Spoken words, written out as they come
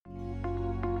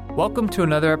Welcome to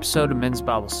another episode of Men's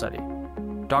Bible Study.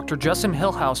 Dr. Justin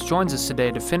Hillhouse joins us today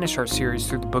to finish our series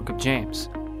through the book of James.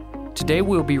 Today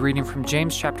we'll be reading from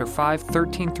James chapter 5,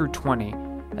 13 through 20,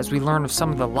 as we learn of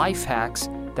some of the life hacks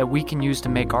that we can use to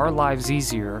make our lives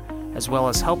easier, as well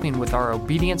as helping with our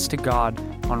obedience to God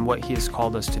on what He has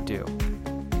called us to do.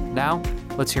 Now,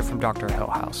 let's hear from Dr.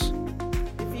 Hillhouse.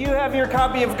 If you have your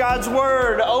copy of God's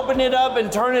Word, open it up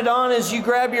and turn it on as you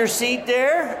grab your seat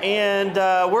there. And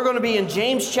we're going to be in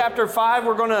James chapter 5.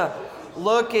 We're going to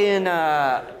look in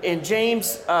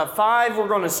James 5. We're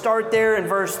going to start there in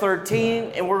verse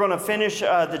 13, and we're going to finish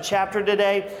the chapter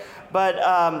today. But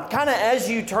kind of as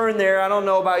you turn there, I don't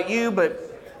know about you, but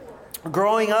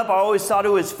growing up, I always thought it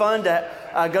was fun to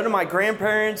go to my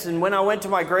grandparents. And when I went to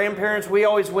my grandparents, we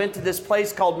always went to this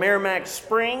place called Merrimack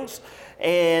Springs.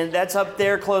 And that's up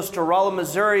there close to Rolla,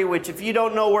 Missouri, which if you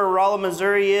don't know where Rolla,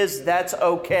 Missouri is, that's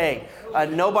okay.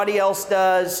 Nobody else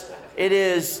does. It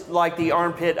is like the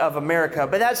armpit of America,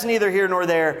 but that's neither here nor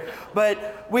there.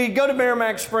 But we'd go to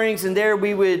Merrimack Springs, and there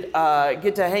we would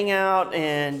get to hang out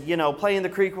and, play in the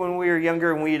creek when we were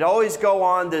younger, and we'd always go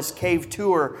on this cave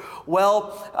tour.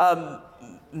 Well,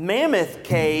 Mammoth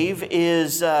Cave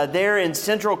is there in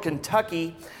central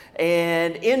Kentucky.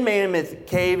 And in Mammoth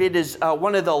Cave, it is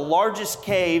one of the largest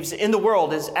caves in the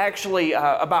world. It's actually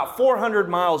about 400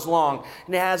 miles long.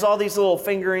 And it has all these little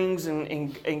fingerings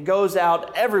and goes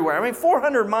out everywhere. I mean,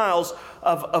 400 miles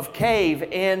of cave.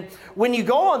 And when you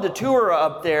go on the tour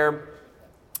up there,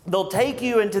 they'll take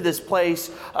you into this place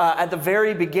at the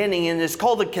very beginning, and it's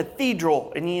called the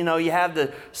cathedral. And, you have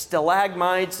the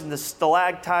stalagmites and the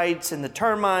stalactites and the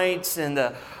termites and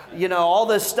all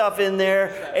this stuff in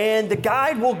there. And the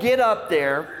guide will get up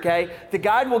there, okay? The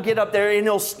guide will get up there, and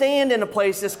he'll stand in a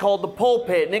place that's called the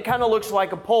pulpit. And it kind of looks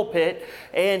like a pulpit.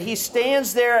 And he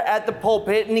stands there at the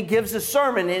pulpit, and he gives a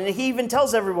sermon. And he even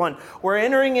tells everyone, we're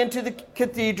entering into the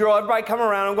cathedral. Everybody come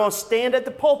around. I'm going to stand at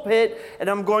the pulpit, and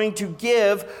I'm going to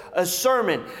give a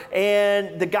sermon.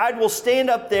 And the guide will stand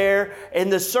up there,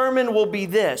 and the sermon will be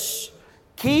this: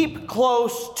 keep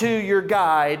close to your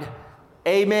guide.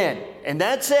 Amen. And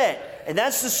that's it. And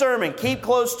that's the sermon. Keep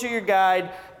close to your guide.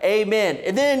 Amen.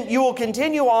 And then you will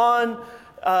continue on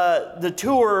the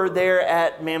tour there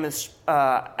at Mammoth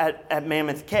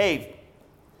Cave.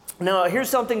 Now, here's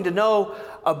something to know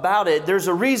about it. There's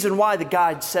a reason why the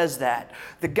guide says that.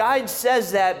 The guide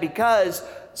says that because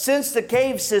since the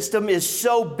cave system is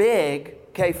so big,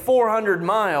 400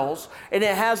 miles, and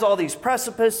it has all these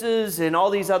precipices and all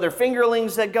these other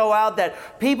fingerlings that go out,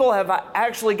 that people have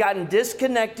actually gotten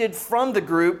disconnected from the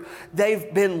group.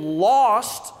 They've been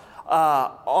lost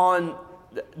on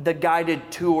the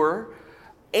guided tour,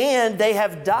 and they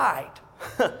have died.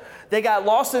 They got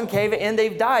lost in the cave, and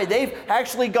they've died. They've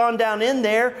actually gone down in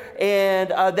there,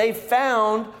 and they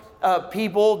found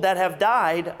people that have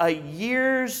died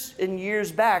years and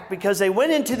years back because they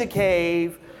went into the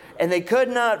cave and they could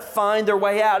not find their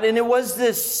way out. And it was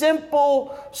this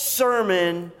simple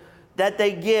sermon that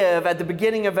they give at the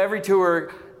beginning of every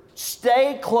tour: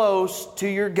 stay close to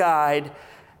your guide.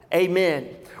 Amen.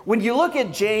 When you look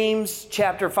at James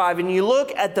chapter 5 and you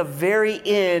look at the very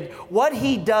end, what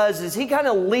he does is he kind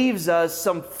of leaves us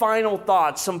some final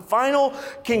thoughts, some final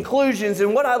conclusions.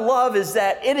 And what I love is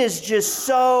that it is just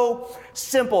so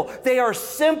simple. They are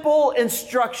simple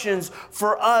instructions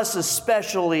for us,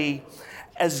 especially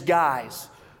as guys.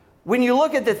 When you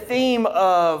look at the theme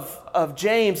of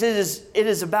James, it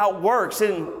is about works.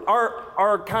 And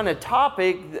our kind of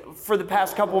topic for the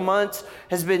past couple months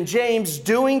has been James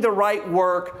doing the right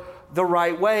work the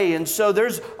right way. And so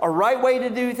there's a right way to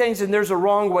do things and there's a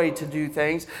wrong way to do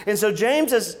things. And so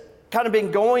James has kind of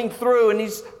been going through, and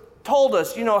he's told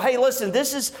us, hey, listen,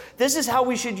 this is how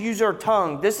we should use our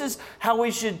tongue. This is how we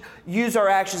should use our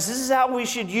actions. This is how we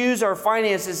should use our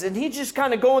finances. And he's just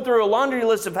kind of going through a laundry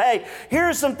list of, hey, here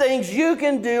are some things you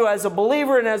can do as a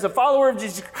believer and as a follower of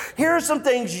Jesus. Here are some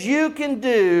things you can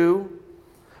do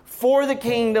for the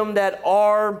kingdom that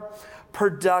are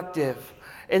productive.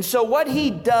 And so what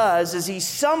he does is he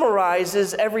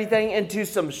summarizes everything into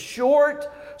some short,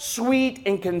 sweet,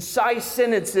 and concise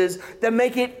sentences that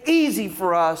make it easy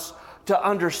for us to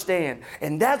understand.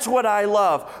 And that's what I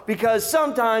love, because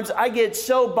sometimes I get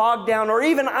so bogged down, or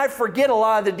even I forget a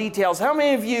lot of the details. How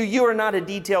many of you are not a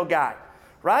detail guy,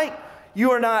 right?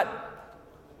 You are not.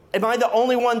 Am I the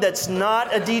only one that's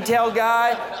not a detail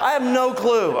guy? I have no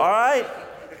clue, all right?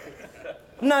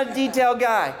 I'm not a detail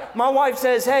guy. My wife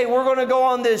says, hey, we're going to go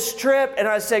on this trip. And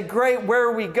I said, great, where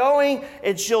are we going?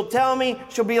 And she'll tell me,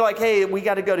 she'll be like, hey, we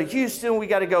got to go to Houston. We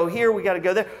got to go here. We got to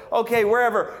go there. Okay,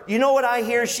 wherever. You know what I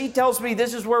hear? She tells me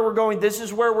this is where we're going. This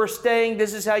is where we're staying.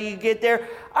 This is how you get there.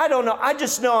 I don't know. I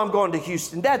just know I'm going to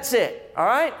Houston. That's it. All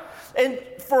right? And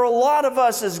for a lot of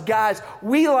us as guys,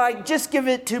 we like, just give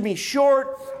it to me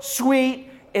short, sweet,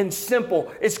 and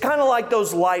simple. It's kind of like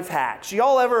those life hacks.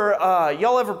 Y'all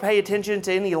ever pay attention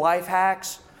to any life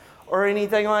hacks or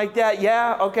anything like that?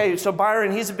 Yeah? Okay, so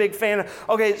Byron, he's a big fan.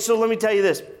 Okay, so let me tell you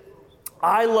this.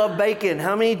 I love bacon.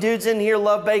 How many dudes in here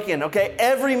love bacon? Okay,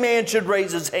 every man should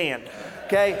raise his hand.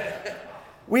 Okay?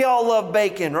 We all love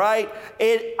bacon, right?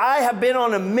 I have been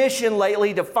on a mission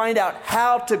lately to find out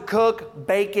how to cook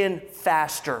bacon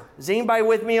faster. Is anybody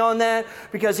with me on that?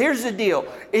 Because here's the deal,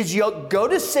 is you go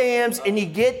to Sam's and you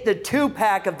get the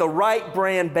 2-pack of the right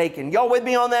brand bacon. Y'all with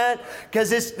me on that?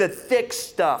 Because it's the thick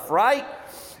stuff, right?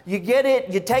 You get it,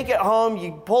 you take it home,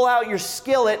 you pull out your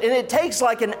skillet, and it takes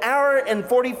like an hour and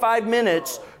 45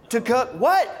 minutes to cook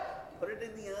what? Put it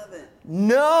in the oven.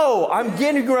 No, I'm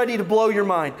getting ready to blow your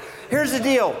mind. Here's the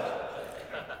deal.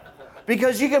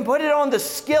 Because you can put it on the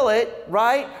skillet,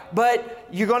 right? But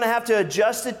you're going to have to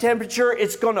adjust the temperature.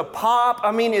 It's going to pop.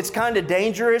 I mean, it's kind of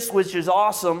dangerous, which is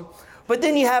awesome. But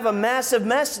then you have a massive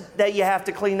mess that you have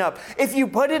to clean up. If you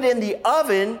put it in the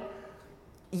oven,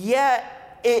 yeah,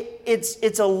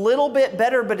 it's a little bit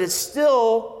better, but it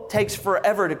still takes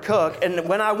forever to cook. And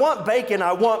when I want bacon,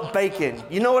 I want bacon.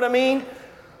 You know what I mean?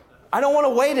 I don't want to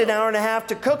wait an hour and a half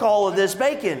to cook all of this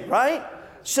bacon, right?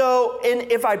 So,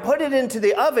 and if I put it into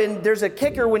the oven, there's a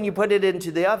kicker when you put it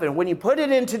into the oven. When you put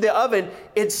it into the oven,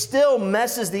 it still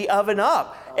messes the oven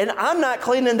up. And I'm not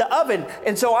cleaning the oven.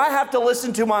 And so I have to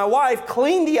listen to my wife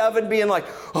clean the oven being like,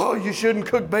 oh, you shouldn't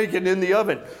cook bacon in the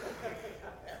oven.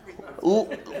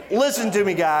 Listen to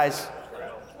me, guys.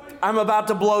 I'm about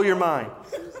to blow your mind.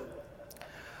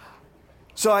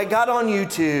 So I got on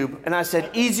YouTube and I said,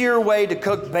 easier way to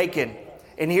cook bacon.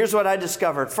 And here's what I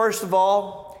discovered. First of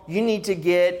all, you need to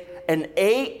get an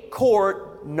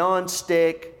 8-quart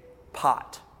nonstick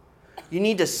pot. You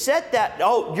need to set that.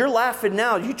 Oh, you're laughing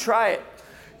now. You try it.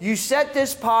 You set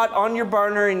this pot on your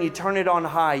burner and you turn it on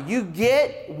high. You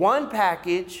get one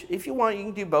package, if you want, you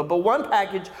can do both, but one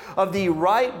package of the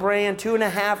right brand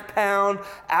 2.5-pound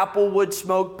Applewood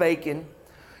smoked bacon.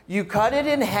 You cut it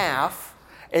in half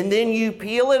and then you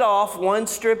peel it off one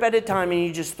strip at a time and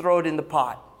you just throw it in the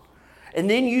pot. And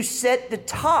then you set the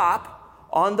top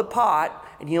on the pot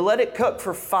and you let it cook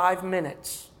for 5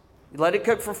 minutes. You let it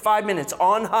cook for 5 minutes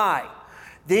on high.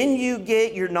 Then you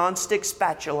get your nonstick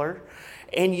spatula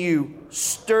and you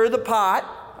stir the pot.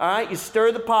 All right, you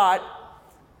stir the pot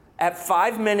at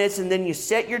 5 minutes and then you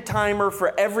set your timer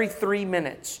for every 3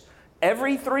 minutes.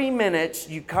 Every 3 minutes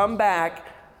you come back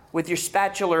with your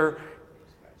spatula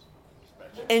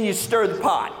and you stir the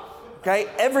pot. Okay,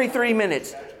 every 3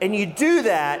 minutes. And you do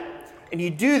that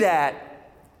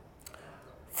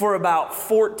for about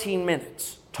 14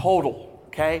 minutes total,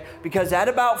 okay? Because at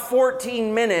about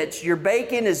 14 minutes, your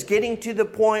bacon is getting to the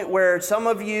point where some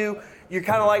of you're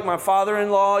kind of like my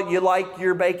father-in-law. You like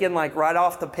your bacon like right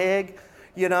off the pig,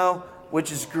 you know,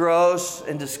 which is gross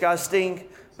and disgusting,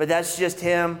 but that's just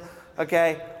him,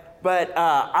 okay? But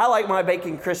I like my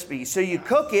bacon crispy. So you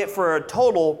cook it for a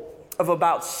total of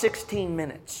about 16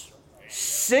 minutes.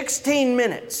 16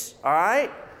 minutes, all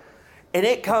right? And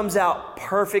it comes out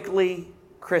perfectly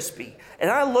crispy.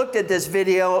 And I looked at this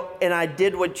video and I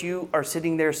did what you are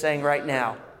sitting there saying right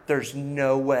now. There's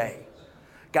no way.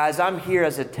 Guys, I'm here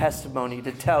as a testimony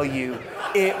to tell you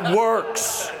it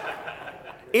works.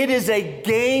 It is a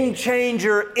game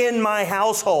changer in my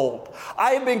household.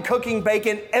 I have been cooking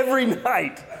bacon every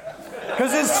night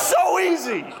because it's so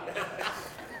easy.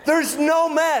 There's no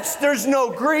mess. There's no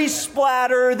grease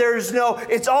splatter.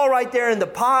 It's all right there in the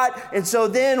pot. And so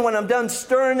then when I'm done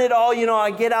stirring it all, you know, I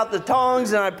get out the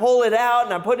tongs and I pull it out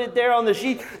and I put it there on the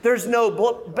sheet. There's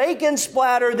no bacon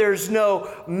splatter. There's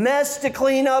no mess to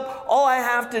clean up. All I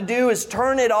have to do is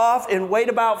turn it off and wait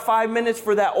about 5 minutes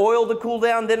for that oil to cool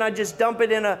down. Then I just dump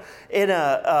it in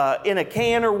a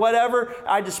can or whatever.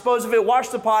 I dispose of it, wash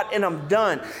the pot, and I'm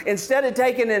done. Instead of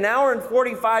taking an hour and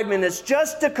 45 minutes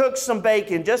just to cook some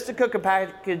bacon, just to cook a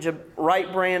package of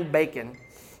right brand bacon,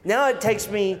 now it takes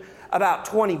me about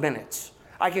 20 minutes.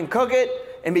 I can cook it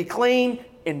and be clean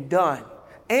and done.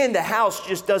 And the house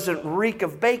just doesn't reek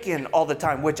of bacon all the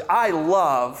time, which I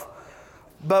love,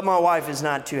 but my wife is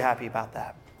not too happy about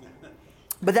that.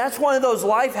 But that's one of those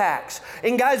life hacks.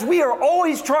 And guys, we are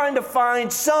always trying to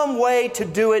find some way to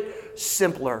do it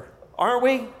simpler, aren't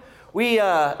we?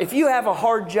 If you have a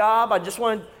hard job, I just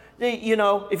want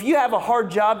If you have a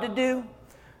hard job to do,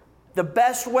 the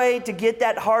best way to get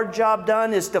that hard job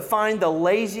done is to find the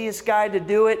laziest guy to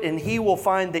do it, and he will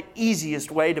find the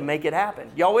easiest way to make it happen.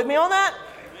 Y'all with me on that?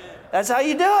 That's how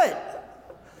you do it.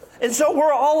 And so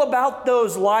we're all about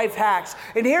those life hacks.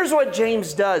 And here's what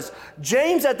James does.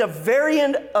 James, at the very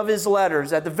end of his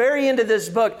letters, at the very end of this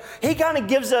book, he kind of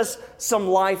gives us some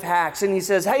life hacks. And he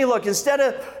says, hey, look, instead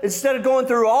of going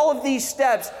through all of these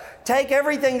steps, take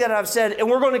everything that I've said, and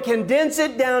we're going to condense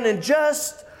it down in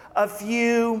just a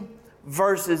few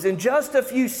verses, in just a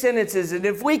few sentences. And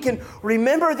if we can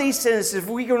remember these sentences, if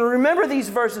we can remember these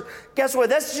verses, guess what?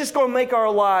 That's just going to make our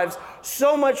lives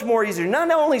so much more easier. Not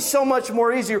only so much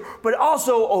more easier, but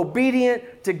also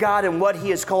obedient to God and what He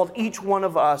has called each one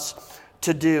of us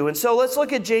to do. And so let's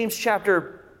look at James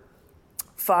chapter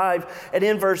 5 and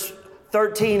in verse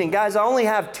 13. And guys, I only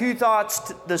have two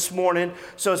thoughts this morning,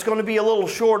 so it's going to be a little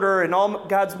shorter. And all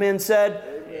God's men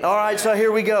said, all right, so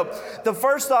here we go. The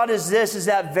first thought is this, is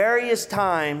that various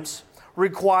times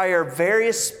require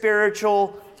various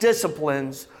spiritual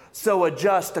disciplines, so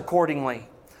adjust accordingly.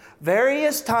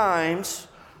 Various times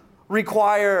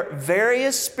require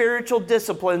various spiritual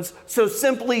disciplines, so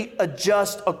simply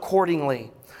adjust accordingly.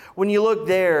 When you look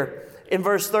there in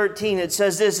verse 13, it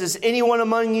says this, is anyone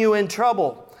among you in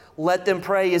trouble? Let them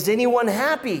pray. Is anyone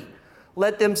happy?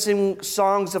 Let them sing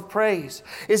songs of praise.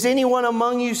 Is anyone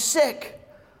among you sick?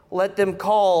 Let them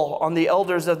call on the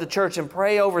elders of the church and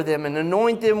pray over them and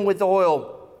anoint them with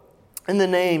oil in the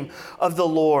name of the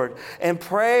Lord. And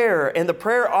the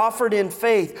prayer offered in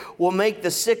faith will make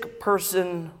the sick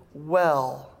person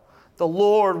well. The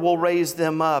Lord will raise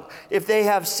them up. If they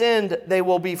have sinned, they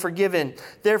will be forgiven.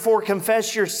 Therefore,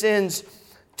 confess your sins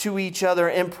to each other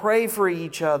and pray for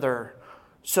each other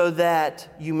so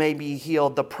that you may be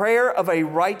healed. The prayer of a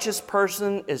righteous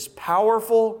person is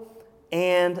powerful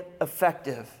and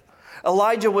effective.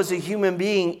 Elijah was a human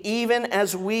being, even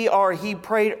as we are. He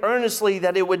prayed earnestly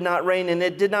that it would not rain, and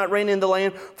it did not rain in the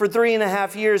land for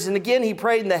 3.5 years. And again he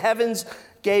prayed, and the heavens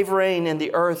gave rain, and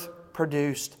the earth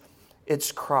produced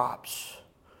its crops.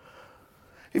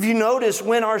 If you notice,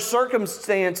 when our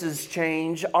circumstances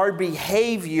change, our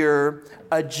behavior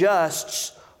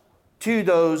adjusts to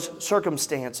those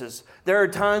circumstances. There are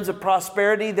times of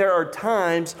prosperity. There are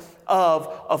times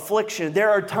of affliction.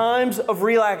 There are times of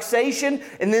relaxation,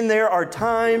 and then there are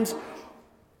times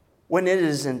when it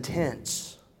is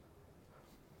intense.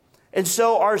 And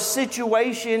so our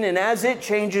situation, and as it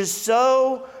changes,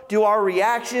 so do our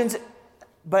reactions,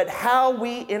 but how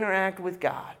we interact with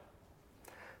God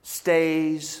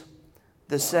stays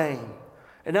the same.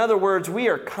 In other words, we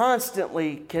are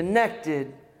constantly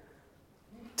connected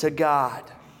to God.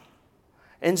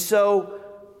 And so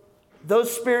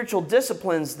those spiritual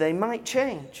disciplines, they might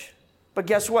change. But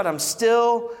guess what? I'm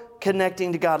still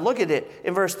connecting to God. Look at it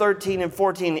in verse 13 and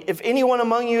 14. If anyone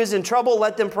among you is in trouble,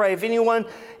 let them pray. If anyone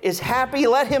is happy,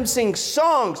 let him sing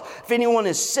songs. If anyone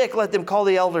is sick, let them call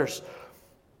the elders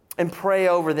and pray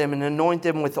over them and anoint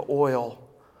them with the oil.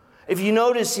 If you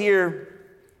notice here,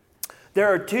 there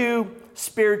are two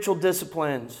spiritual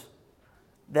disciplines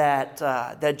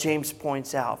that James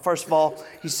points out. First of all,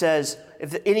 he says,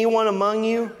 if anyone among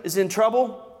you is in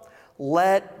trouble,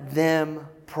 let them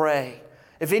pray.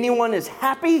 If anyone is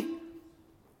happy,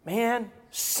 man,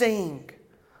 sing.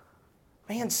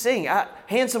 Man, sing.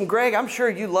 Handsome Greg, I'm sure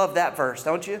you love that verse,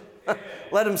 don't you?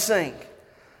 Let him sing.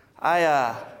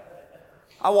 I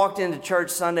walked into church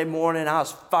Sunday morning. I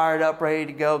was fired up, ready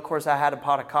to go. Of course, I had a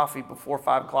pot of coffee before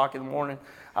 5 o'clock in the morning.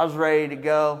 I was ready to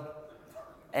go.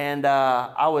 And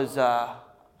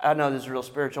I know this is real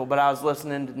spiritual, but I was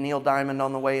listening to Neil Diamond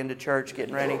on the way into church,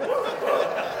 getting ready.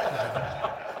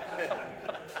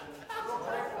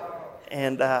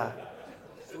 And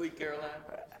Sweet Caroline?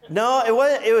 No,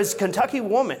 it was Kentucky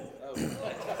Woman.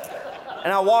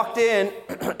 And I walked in,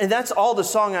 and that's all the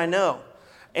song I know.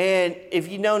 And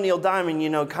if you know Neil Diamond, you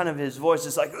know kind of his voice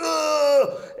is like,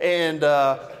 ugh! And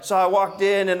so I walked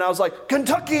in and I was like,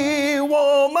 Kentucky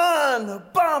woman,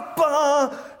 bum,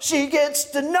 bum, she gets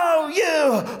to know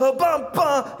you, bum,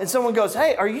 bum. And someone goes,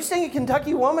 hey, are you singing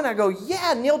Kentucky Woman? I go,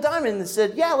 yeah, Neil Diamond. And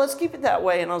said, yeah, let's keep it that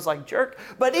way. And I was like, jerk.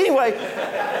 But anyway,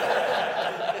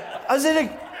 I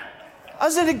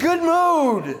was in a good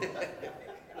mood.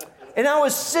 And I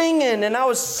was singing and I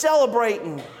was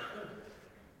celebrating.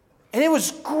 And it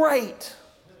was great.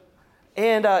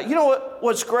 And you know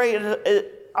what's great?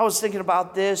 I was thinking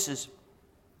about this is,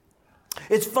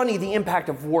 it's funny the impact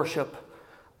of worship.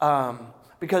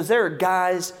 Because there are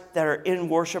guys that are in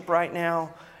worship right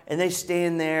now, and they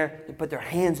stand there, they put their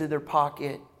hands in their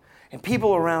pocket, And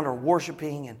people around are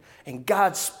worshiping, and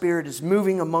God's Spirit is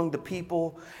moving among the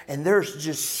people, and they're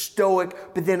just stoic,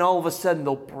 but then all of a sudden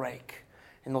they'll break,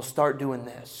 and they'll start doing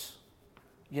this,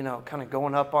 kind of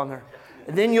going up on their,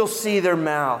 and then you'll see their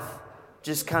mouth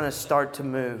just kind of start to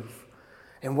move.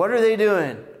 And what are they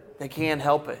doing? They can't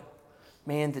help it.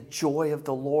 Man, the joy of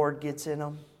the Lord gets in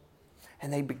them.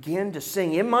 And they begin to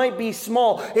sing. It might be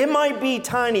small. It might be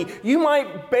tiny. You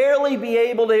might barely be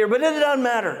able to hear, but it doesn't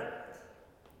matter.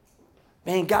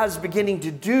 Man, God's beginning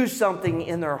to do something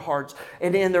in their hearts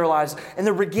and in their lives. And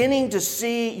you're beginning to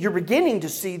see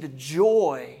the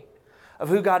joy of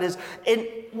who God is. And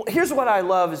here's what I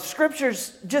love is Scripture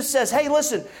just says, hey,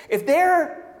 listen, if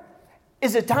there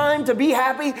is a time to be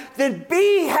happy, then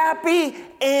be happy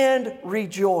and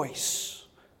rejoice.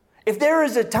 If there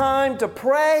is a time to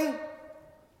pray,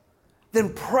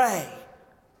 then pray.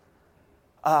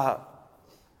 You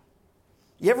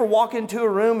ever walk into a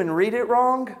room and read it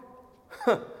wrong?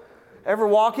 Ever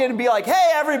walk in and be like,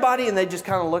 hey, everybody, and they just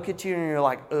kind of look at you and you're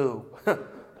like, ooh,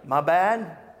 my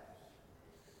bad?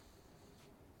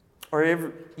 Or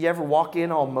you ever walk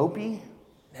in all mopey?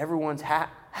 Everyone's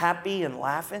happy and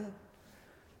laughing?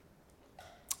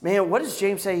 Man, what does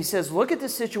James say? He says, look at the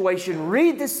situation,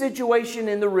 read the situation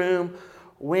in the room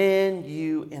when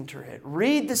you enter it.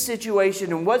 Read the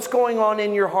situation and what's going on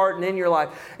in your heart and in your life.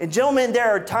 And gentlemen,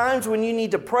 there are times when you need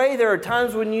to pray. There are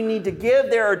times when you need to give.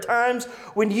 There are times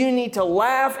when you need to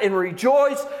laugh and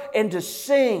rejoice and to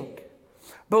sing.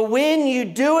 But when you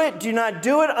do it, do not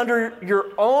do it under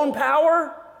your own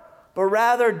power, but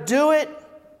rather do it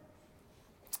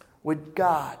with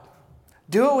God.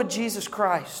 Do it with Jesus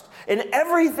Christ. In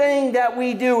everything that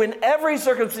we do, in every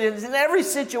circumstance, in every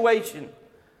situation,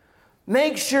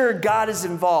 make sure God is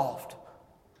involved.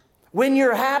 When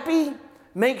you're happy,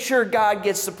 make sure God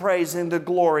gets the praise and the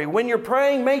glory. When you're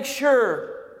praying, make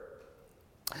sure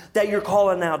that you're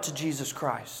calling out to Jesus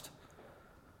Christ.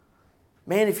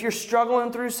 Man, if you're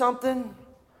struggling through something,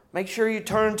 make sure you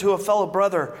turn to a fellow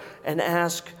brother and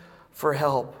ask for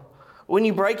help. When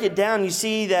you break it down, you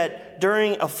see that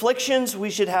during afflictions, we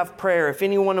should have prayer. If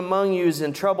anyone among you is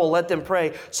in trouble, let them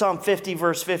pray. Psalm 50,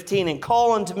 verse 15, and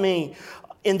call unto me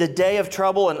in the day of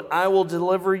trouble, and I will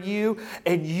deliver you,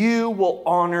 and you will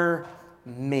honor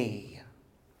me.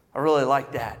 I really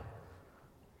like that.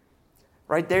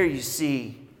 Right there you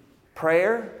see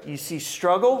prayer, you see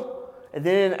struggle, and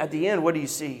then at the end, what do you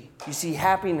see? You see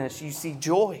happiness, you see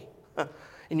joy.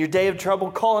 In your day of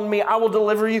trouble, call on me, I will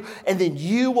deliver you, and then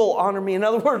you will honor me. In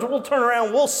other words, we'll turn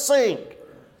around, we'll sing.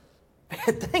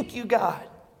 Thank you, God.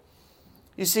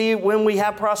 You see, when we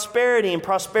have prosperity and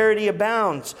prosperity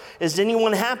abounds, is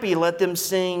anyone happy? Let them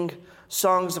sing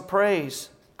songs of praise.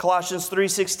 Colossians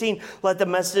 3:16, let the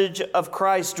message of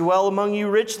Christ dwell among you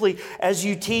richly as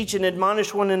you teach and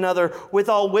admonish one another with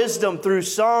all wisdom through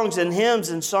songs and hymns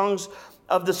and songs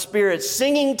of the Spirit,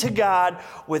 singing to God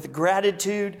with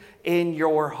gratitude in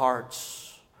your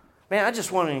hearts. Man, I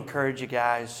just want to encourage you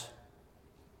guys.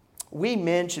 We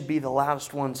men should be the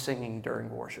loudest ones singing during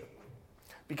worship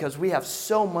because we have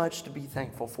so much to be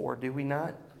thankful for, do we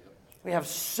not? We have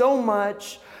so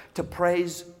much to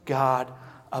praise God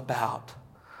about.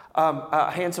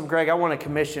 Handsome Greg, I want a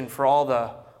commission for all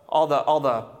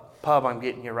the pub I'm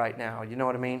getting you right now. You know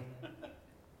what I mean?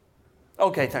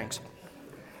 Okay, thanks.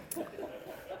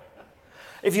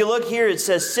 If you look here, it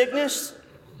says sickness.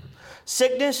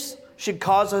 Sickness should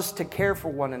cause us to care for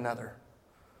one another.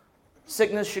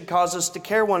 Sickness should cause us to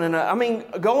care one another. I mean,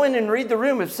 go in and read the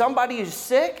room. If somebody is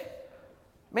sick,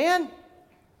 man,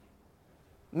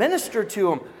 minister to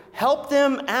them. Help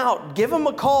them out. Give them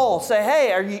a call. Say,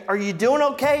 hey, are you doing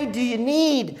okay? Do you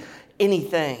need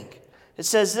anything? It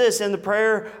says this, in the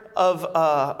prayer of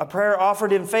a prayer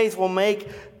offered in faith will make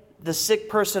the sick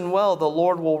person well. The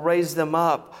Lord will raise them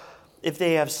up. If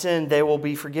they have sinned, they will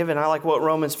be forgiven. I like what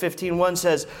Romans 15:1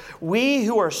 says. We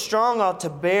who are strong ought to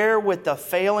bear with the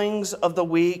failings of the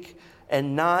weak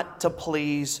and not to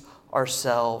please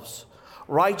ourselves.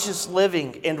 Righteous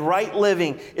living and right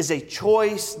living is a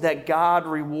choice that God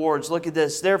rewards. Look at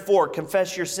this. Therefore,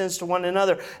 confess your sins to one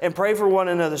another and pray for one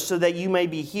another so that you may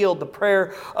be healed. The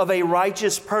prayer of a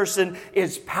righteous person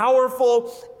is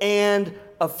powerful and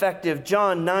effective.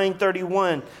 John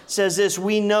 9:31 says this,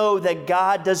 we know that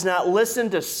God does not listen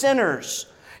to sinners.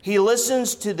 He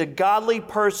listens to the godly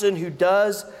person who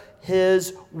does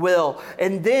His will.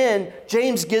 And then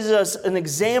James gives us an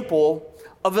example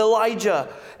of Elijah.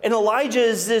 And Elijah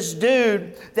is this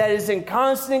dude that is in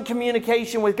constant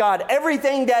communication with God.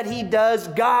 Everything that he does,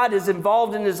 God is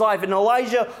involved in his life. And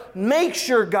Elijah makes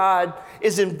sure God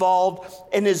is involved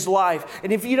in his life.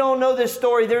 And if you don't know this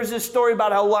story, there's this story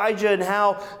about Elijah and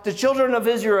how the children of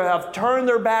Israel have turned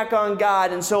their back on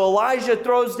God. And so Elijah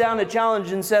throws down a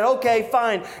challenge and said, okay,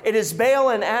 fine. It is Baal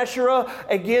and Asherah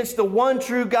against the one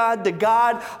true God, the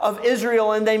God of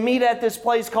Israel. And they meet at this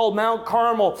place called Mount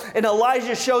Carmel. And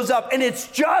Elijah shows up, and it's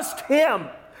just him.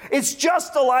 It's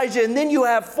just Elijah. And then you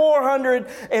have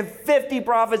 450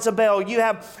 prophets of Baal. You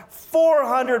have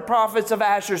 400 prophets of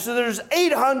Asher. So there's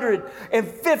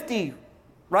 850,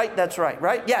 right? That's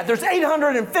right? Yeah, there's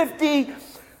 850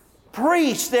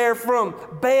 priests there from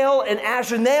Baal and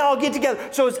Asher, and they all get together.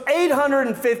 So it's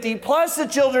 850 plus the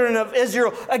children of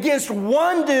Israel against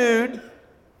one dude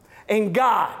and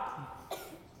God.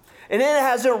 And it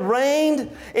hasn't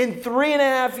rained in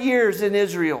 3.5 years in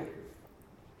Israel.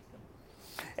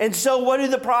 And so what do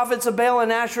the prophets of Baal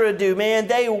and Asherah do? Man,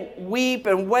 they weep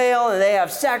and wail, and they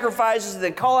have sacrifices, and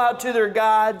they call out to their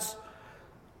gods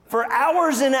for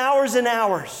hours and hours and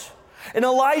hours. And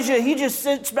Elijah, he just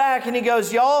sits back and he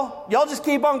goes, y'all just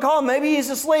keep on calling. Maybe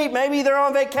he's asleep. Maybe they're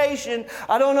on vacation.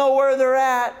 I don't know where they're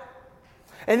at.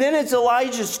 And then it's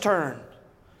Elijah's turn.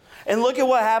 And look at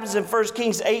what happens in 1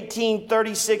 Kings 18,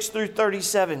 36 through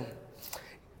 37. It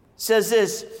says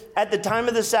this, at the time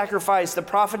of the sacrifice, the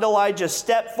prophet Elijah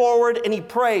stepped forward and he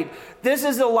prayed. This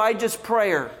is Elijah's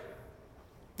prayer.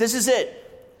 This is it.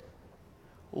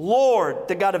 Lord,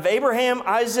 the God of Abraham,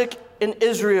 Isaac, and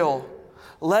Israel,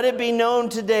 let it be known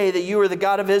today that you are the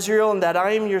God of Israel and that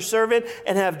I am your servant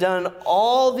and have done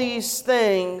all these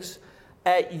things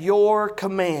at your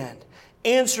command.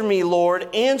 Answer me,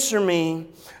 Lord, answer me,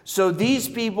 so these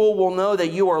people will know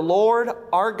that you are Lord,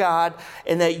 our God,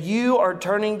 and that you are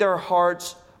turning their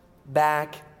hearts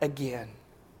back again.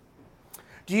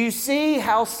 Do you see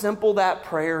how simple that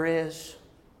prayer is?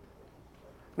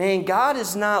 Man, God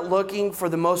is not looking for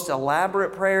the most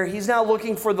elaborate prayer. He's not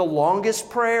looking for the longest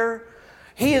prayer.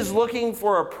 He is looking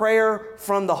for a prayer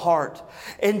from the heart.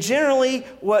 And generally,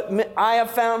 what I have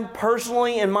found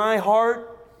personally in my heart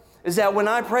is that when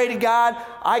I pray to God,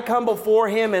 I come before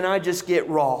Him and I just get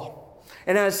raw.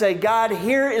 And I say, God,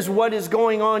 here is what is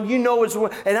going on. You know what's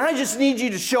going on. And I just need you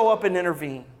to show up and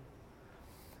intervene.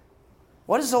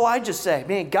 What does Elijah say?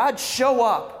 Man, God, show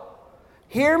up.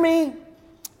 Hear me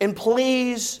and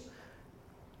please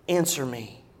answer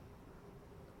me.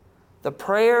 The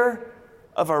prayer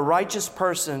of a righteous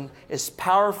person is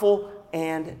powerful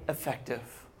and effective.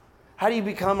 How do you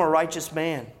become a righteous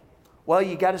man? Well,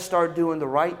 you got to start doing the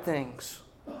right things.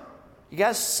 You got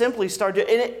to simply start doing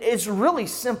it. It's really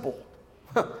simple.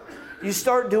 You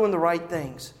start doing the right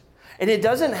things. And it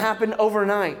doesn't happen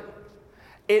overnight.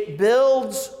 It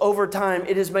builds over time.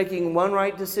 It is making one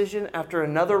right decision after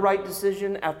another right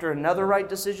decision, after another right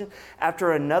decision,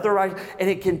 after another right. And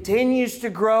it continues to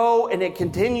grow and it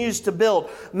continues to build.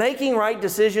 Making right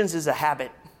decisions is a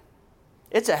habit.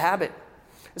 It's a habit.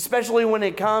 Especially when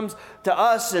it comes to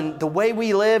us and the way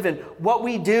we live and what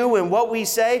we do and what we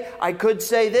say. I could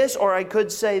say this or I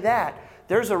could say that.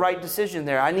 There's a right decision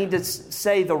there. I need to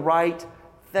say the right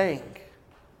thing.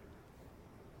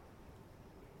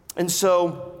 And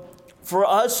so for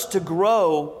us to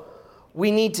grow,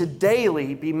 we need to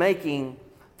daily be making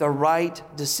the right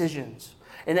decisions.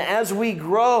 And as we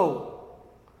grow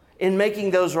in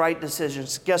making those right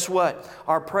decisions, guess what?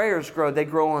 Our prayers grow. They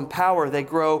grow in power. They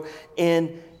grow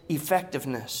in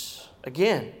effectiveness.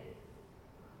 Again,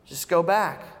 just go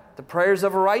back. The prayers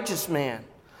of a righteous man,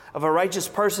 of a righteous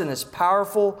person, is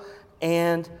powerful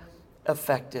and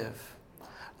effective.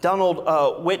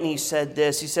 Donald Whitney said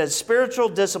this. He said, spiritual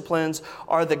disciplines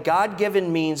are the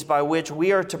God-given means by which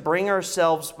we are to bring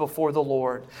ourselves before the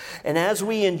Lord. And as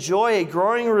we enjoy a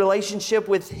growing relationship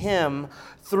with Him,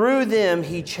 through them,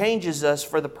 He changes us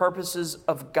for the purposes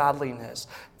of godliness.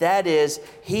 That is,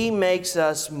 He makes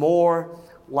us more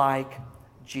like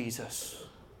Jesus.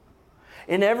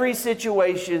 In every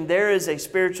situation, there is a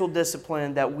spiritual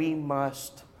discipline that we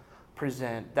must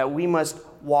present, that we must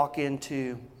walk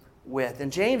into with.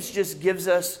 And James just gives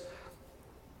us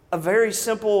a very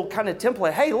simple kind of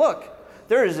template. Hey, look,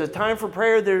 there is a time for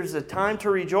prayer. There's a time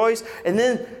to rejoice. And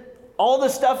then all the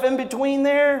stuff in between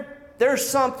there's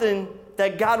something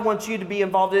that God wants you to be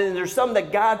involved in. And there's something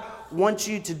that God wants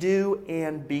you to do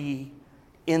and be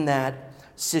in that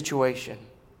situation.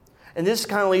 And this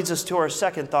kind of leads us to our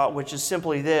second thought, which is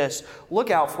simply this: look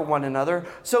out for one another.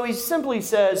 So he simply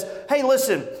says, hey,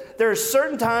 listen, there are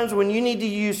certain times when you need to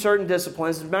use certain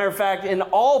disciplines. As a matter of fact, in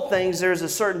all things, there's a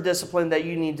certain discipline that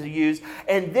you need to use.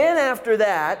 And then after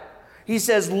that, He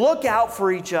says, look out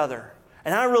for each other.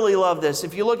 And I really love this.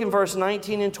 If you look in verse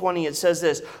 19 and 20, it says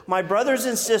this, my brothers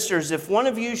and sisters, if one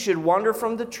of you should wander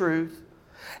from the truth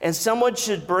and someone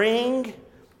should bring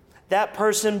that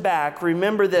person back,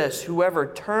 remember this,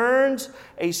 whoever turns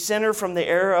a sinner from the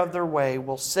error of their way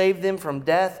will save them from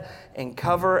death and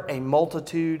cover a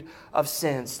multitude of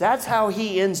sins. That's how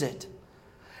he ends it.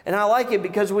 And I like it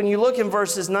because when you look in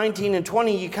verses 19 and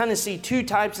 20, you kind of see two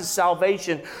types of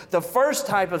salvation. The first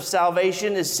type of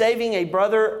salvation is saving a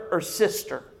brother or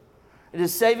sister. It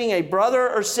is saving a brother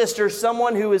or sister,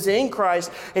 someone who is in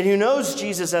Christ and who knows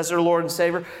Jesus as their Lord and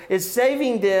Savior, is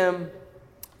saving them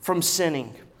from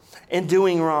sinning and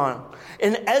doing wrong.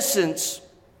 In essence,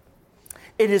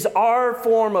 it is our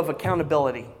form of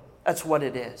accountability. That's what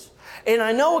it is. And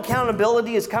I know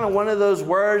accountability is kind of one of those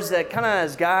words that kind of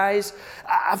as guys,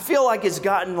 I feel like it's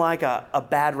gotten like a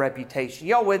bad reputation.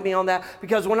 Y'all with me on that?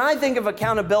 Because when I think of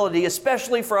accountability,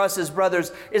 especially for us as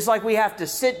brothers, it's like we have to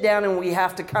sit down and we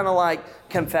have to kind of like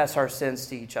confess our sins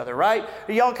to each other, right?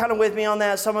 Are y'all kind of with me on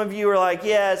that? Some of you are like,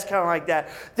 yeah, it's kind of like that.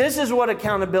 This is what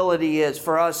accountability is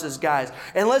for us as guys.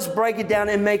 And let's break it down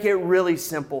and make it really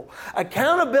simple.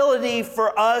 Accountability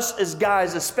for us as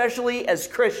guys, especially as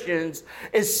Christians,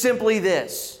 is simply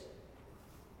this.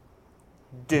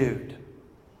 Dude.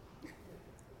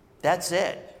 That's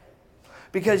it.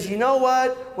 Because you know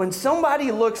what? When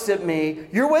somebody looks at me,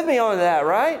 you're with me on that,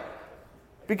 right?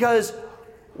 Because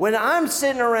when I'm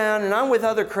sitting around and I'm with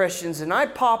other Christians and I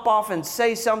pop off and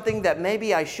say something that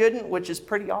maybe I shouldn't, which is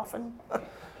pretty often,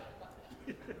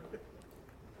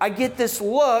 I get this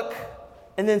look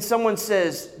and then someone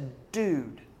says,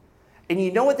 dude. And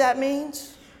you know what that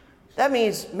means? That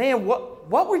means, man,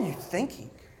 what were you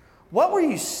thinking? What were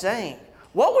you saying?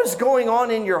 What was going on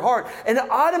in your heart? And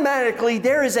automatically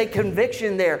there is a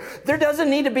conviction there. There doesn't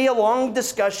need to be a long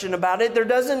discussion about it.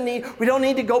 We don't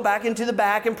need to go back into the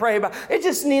back and pray about it. It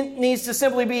just needs to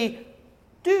simply be,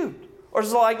 dude. Or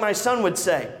it's like my son would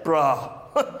say, bruh.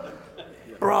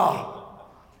 Bruh.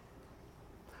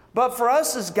 But for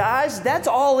us as guys, that's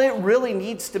all it really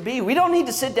needs to be. We don't need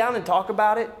to sit down and talk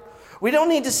about it. We don't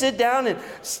need to sit down and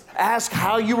ask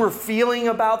how you were feeling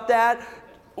about that.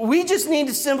 We just need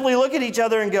to simply look at each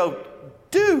other and go,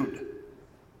 dude.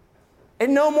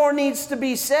 And no more needs to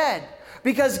be said.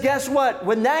 Because guess what?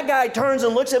 When that guy turns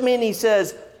and looks at me and he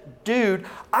says, dude,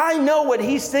 I know what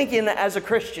he's thinking as a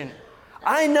Christian.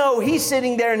 I know he's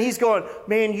sitting there and he's going,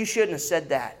 man, you shouldn't have said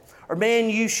that. Or man,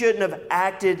 you shouldn't have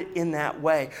acted in that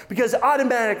way. Because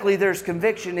automatically there's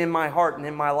conviction in my heart and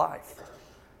in my life.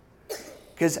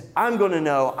 Because I'm going to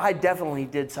know I definitely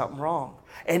did something wrong.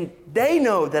 And they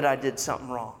know that I did something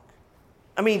wrong.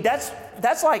 I mean, that's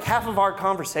like half of our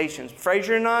conversations.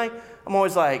 Fraser and I'm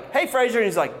always like, hey, Fraser. And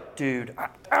he's like, dude,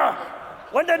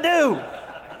 what'd I do?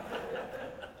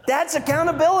 That's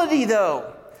accountability,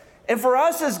 though. And for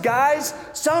us as guys,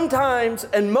 sometimes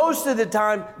and most of the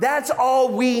time, that's all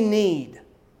we need.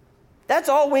 That's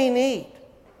all we need.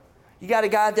 You got a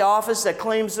guy at the office that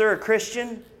claims they're a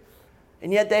Christian,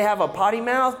 and yet they have a potty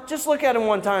mouth. Just look at them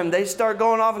one time. They start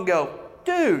going off and go,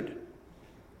 dude,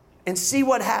 and see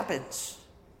what happens.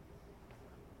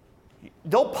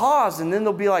 They'll pause and then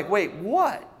they'll be like, wait,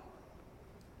 what?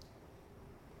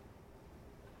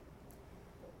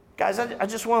 Guys, I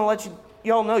just want to let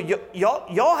y'all know,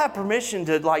 y'all have permission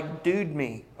to like dude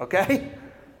me, okay?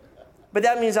 But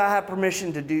that means I have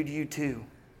permission to dude you too.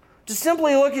 To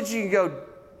simply look at you and go,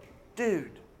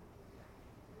 dude,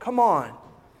 come on.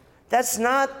 That's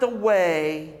not the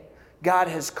way God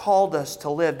has called us to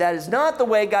live. That is not the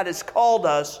way God has called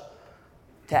us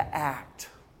to act.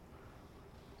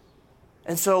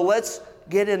 And so let's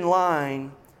get in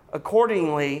line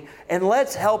accordingly and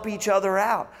let's help each other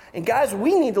out. And guys,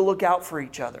 we need to look out for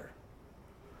each other.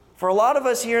 For a lot of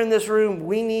us here in this room,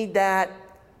 we need that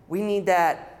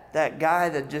guy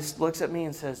that just looks at me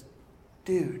and says,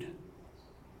 dude.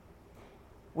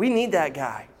 We need that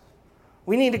guy.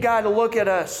 We need a guy to look at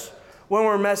us when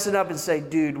we're messing up and say,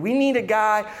 dude. We need a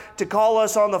guy to call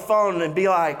us on the phone and be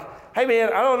like, hey man,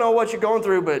 I don't know what you're going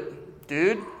through, but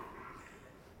dude.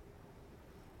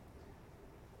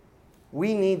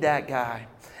 We need that guy.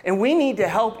 And we need to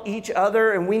help each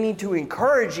other and we need to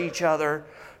encourage each other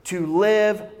to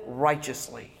live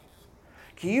righteously.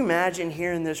 Can you imagine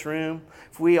here in this room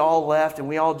if we all left and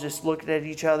we all just looked at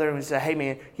each other and we said, hey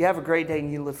man, you have a great day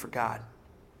and you live for God.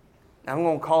 Now I'm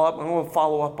going to call up, I'm going to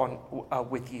follow up on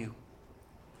with you.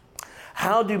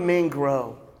 How do men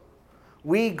grow?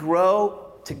 We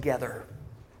grow together.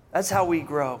 That's how we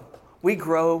grow. We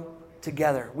grow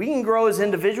together. We can grow as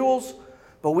individuals,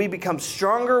 but we become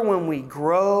stronger when we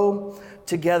grow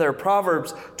together.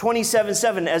 Proverbs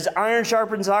 27:7, as iron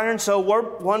sharpens iron, so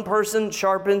one person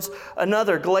sharpens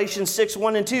another. Galatians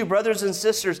 6:1-2, brothers and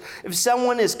sisters, if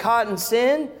someone is caught in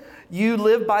sin, you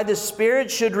live by the Spirit,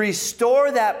 should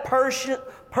restore that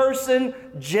person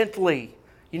gently.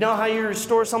 You know how you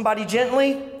restore somebody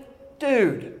gently?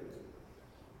 Dude.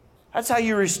 That's how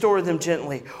you restore them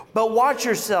gently. But watch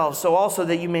yourselves, so also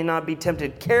that you may not be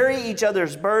tempted. Carry each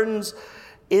other's burdens.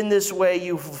 In this way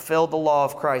you fulfill the law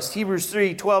of Christ. Hebrews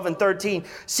 3:12-13.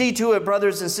 See to it,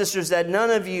 brothers and sisters, that none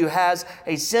of you has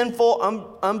a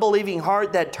sinful, unbelieving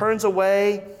heart that turns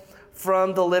away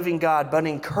from the living God, but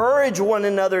encourage one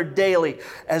another daily,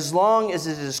 as long as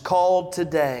it is called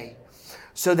today,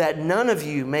 so that none of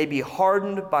you may be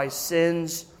hardened by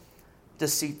sin's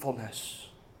deceitfulness.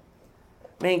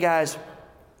 Man, guys,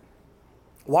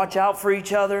 watch out for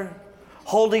each other,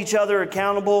 hold each other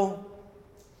accountable,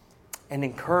 and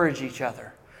encourage each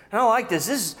other. And I like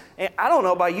this. I don't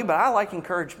know about you, but I like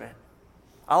encouragement.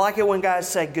 I like it when guys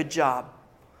say, good job.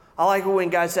 I like it when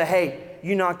guys say, hey,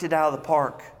 you knocked it out of the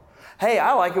park. Hey,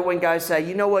 I like it when guys say,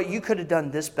 you know what, you could have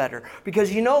done this better.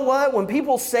 Because you know what, when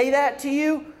people say that to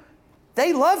you,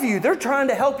 they love you. They're trying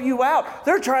to help you out.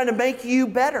 They're trying to make you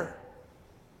better.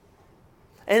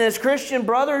 And as Christian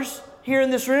brothers here in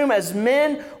this room, as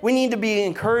men, we need to be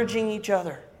encouraging each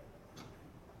other.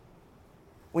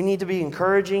 We need to be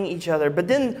encouraging each other. But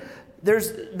then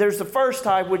there's the first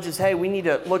type, which is, hey, we need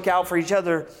to look out for each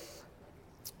other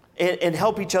and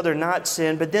help each other not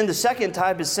sin. But then the second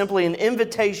type is simply an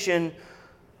invitation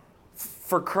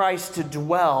for Christ to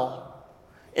dwell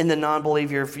in the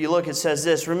non-believer. If you look, it says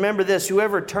this, remember this,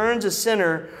 whoever turns a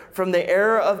sinner from the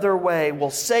error of their way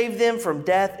will save them from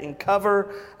death and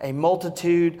cover a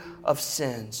multitude of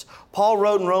sins. Paul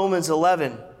wrote in Romans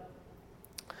 11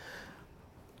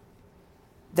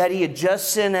 that he had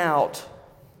just sent out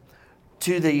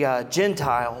to the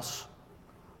Gentiles.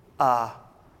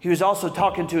 He was also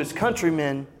talking to his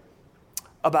countrymen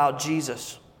about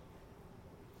Jesus.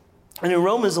 And in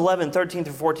Romans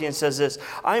 11:13-14, it says this,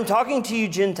 I am talking to you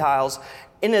Gentiles,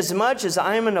 inasmuch as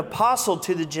I am an apostle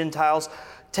to the Gentiles,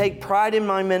 take pride in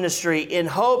my ministry, in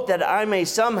hope that I may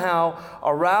somehow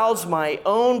arouse my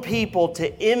own people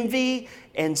to envy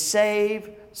and save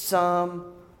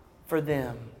some for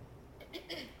them.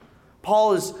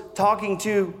 Paul is talking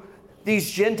to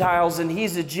these Gentiles, and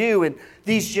he's a Jew, and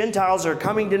these Gentiles are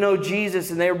coming to know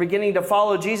Jesus, and they are beginning to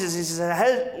follow Jesus. He says,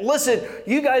 hey, listen,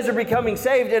 you guys are becoming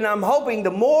saved, and I'm hoping the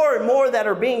more and more that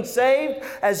are being saved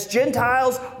as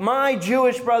Gentiles, my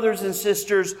Jewish brothers and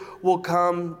sisters will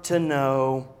come to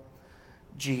know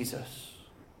Jesus.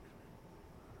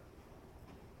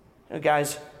 You know,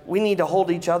 guys, we need to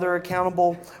hold each other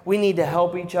accountable. We need to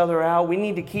help each other out. We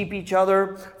need to keep each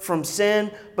other from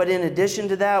sin. But in addition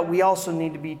to that, we also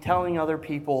need to be telling other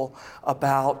people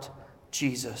about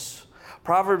Jesus.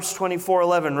 Proverbs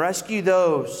 24:11, rescue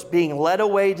those being led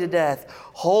away to death.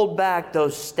 Hold back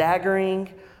those staggering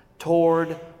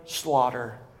toward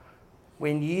slaughter.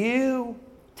 When you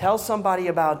tell somebody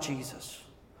about Jesus,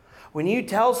 when you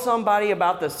tell somebody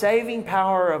about the saving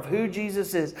power of who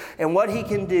Jesus is and what he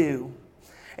can do,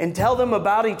 and tell them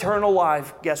about eternal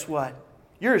life, guess what?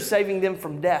 You're saving them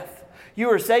from death. You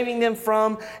are saving them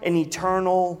from an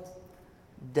eternal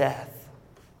death.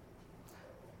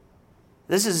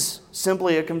 This is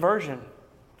simply a conversion.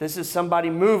 This is somebody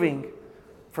moving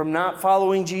from not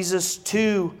following Jesus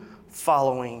to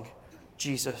following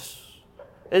Jesus.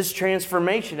 It's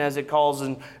transformation, as it calls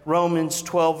in Romans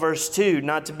 12:2,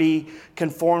 not to be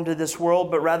conformed to this world,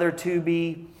 but rather to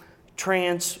be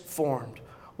transformed.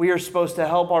 We are supposed to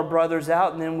help our brothers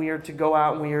out, and then we are to go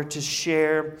out and we are to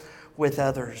share with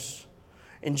others.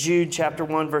 In Jude chapter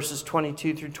 1, verses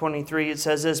 22-23, it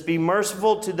says this, be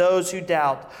merciful to those who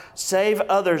doubt. Save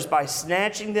others by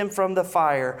snatching them from the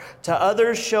fire. To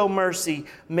others show mercy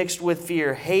mixed with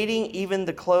fear, hating even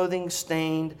the clothing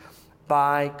stained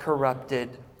by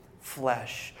corrupted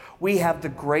flesh. We have the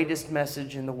greatest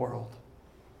message in the world.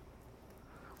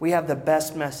 We have the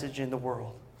best message in the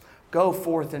world. Go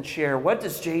forth and share. What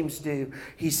does James do?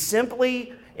 He's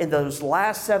simply, in those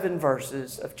last 7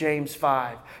 verses of James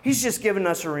 5, he's just given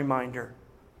us a reminder.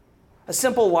 A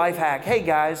simple life hack. Hey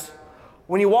guys,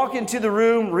 when you walk into the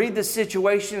room, read the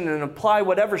situation and apply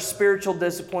whatever spiritual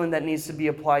discipline that needs to be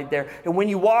applied there. And when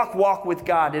you walk with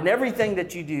God in everything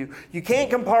that you do. You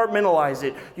can't compartmentalize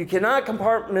it. You cannot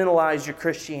compartmentalize your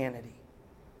Christianity.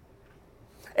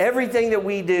 Everything that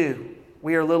we do,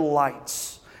 we are little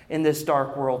lights in this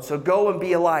dark world. So go and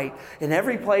be a light in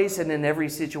every place and in every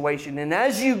situation. And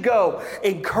as you go,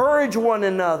 encourage one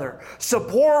another,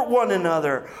 support one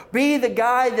another. Be the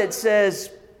guy that says,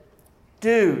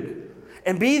 dude,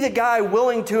 and be the guy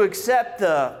willing to accept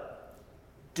the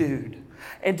dude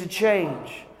and to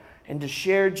change and to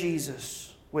share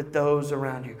Jesus with those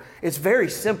around you. It's very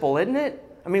simple, isn't it?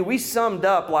 I mean, we summed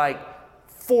up like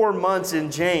 4 months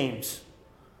in James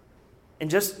in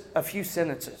just a few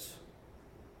sentences.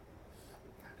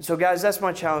 So guys, that's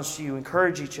my challenge to you.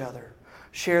 Encourage each other,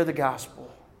 share the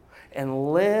gospel,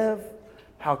 and live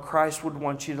how Christ would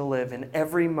want you to live in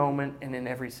every moment and in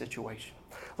every situation.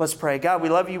 Let's pray. God, we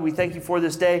love you. We thank you for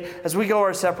this day. As we go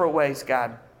our separate ways,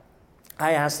 God,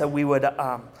 I ask that we would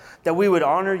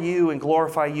honor you and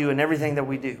glorify you in everything that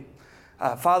we do.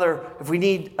 Father,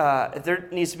 if there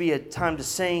needs to be a time to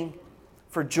sing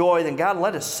for joy, then God,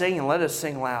 let us sing and let us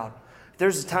sing loud. If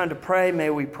there's a time to pray,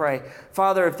 may we pray.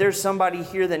 Father, if there's somebody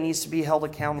here that needs to be held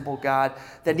accountable, God,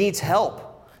 that needs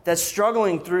help, that's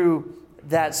struggling through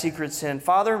that secret sin,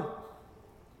 Father,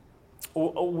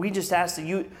 we just ask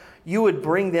that you would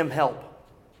bring them help.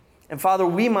 And Father,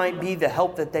 we might be the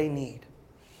help that they need.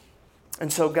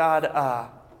 And so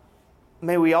God,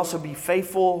 may we also be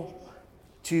faithful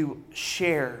to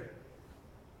share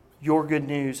your good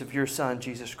news of your Son,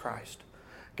 Jesus Christ.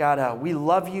 God, we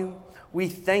love you. We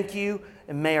thank you.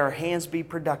 And may our hands be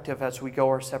productive as we go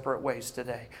our separate ways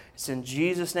today. It's in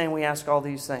Jesus' name we ask all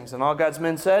these things. And all God's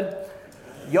men said,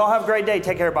 y'all have a great day.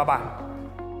 Take care. Bye-bye.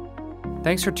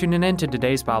 Thanks for tuning in to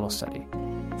today's Bible study.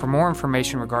 For more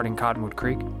information regarding Cottonwood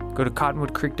Creek, go to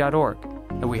cottonwoodcreek.org.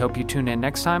 And we hope you tune in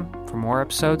next time for more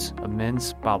episodes of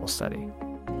Men's Bible Study.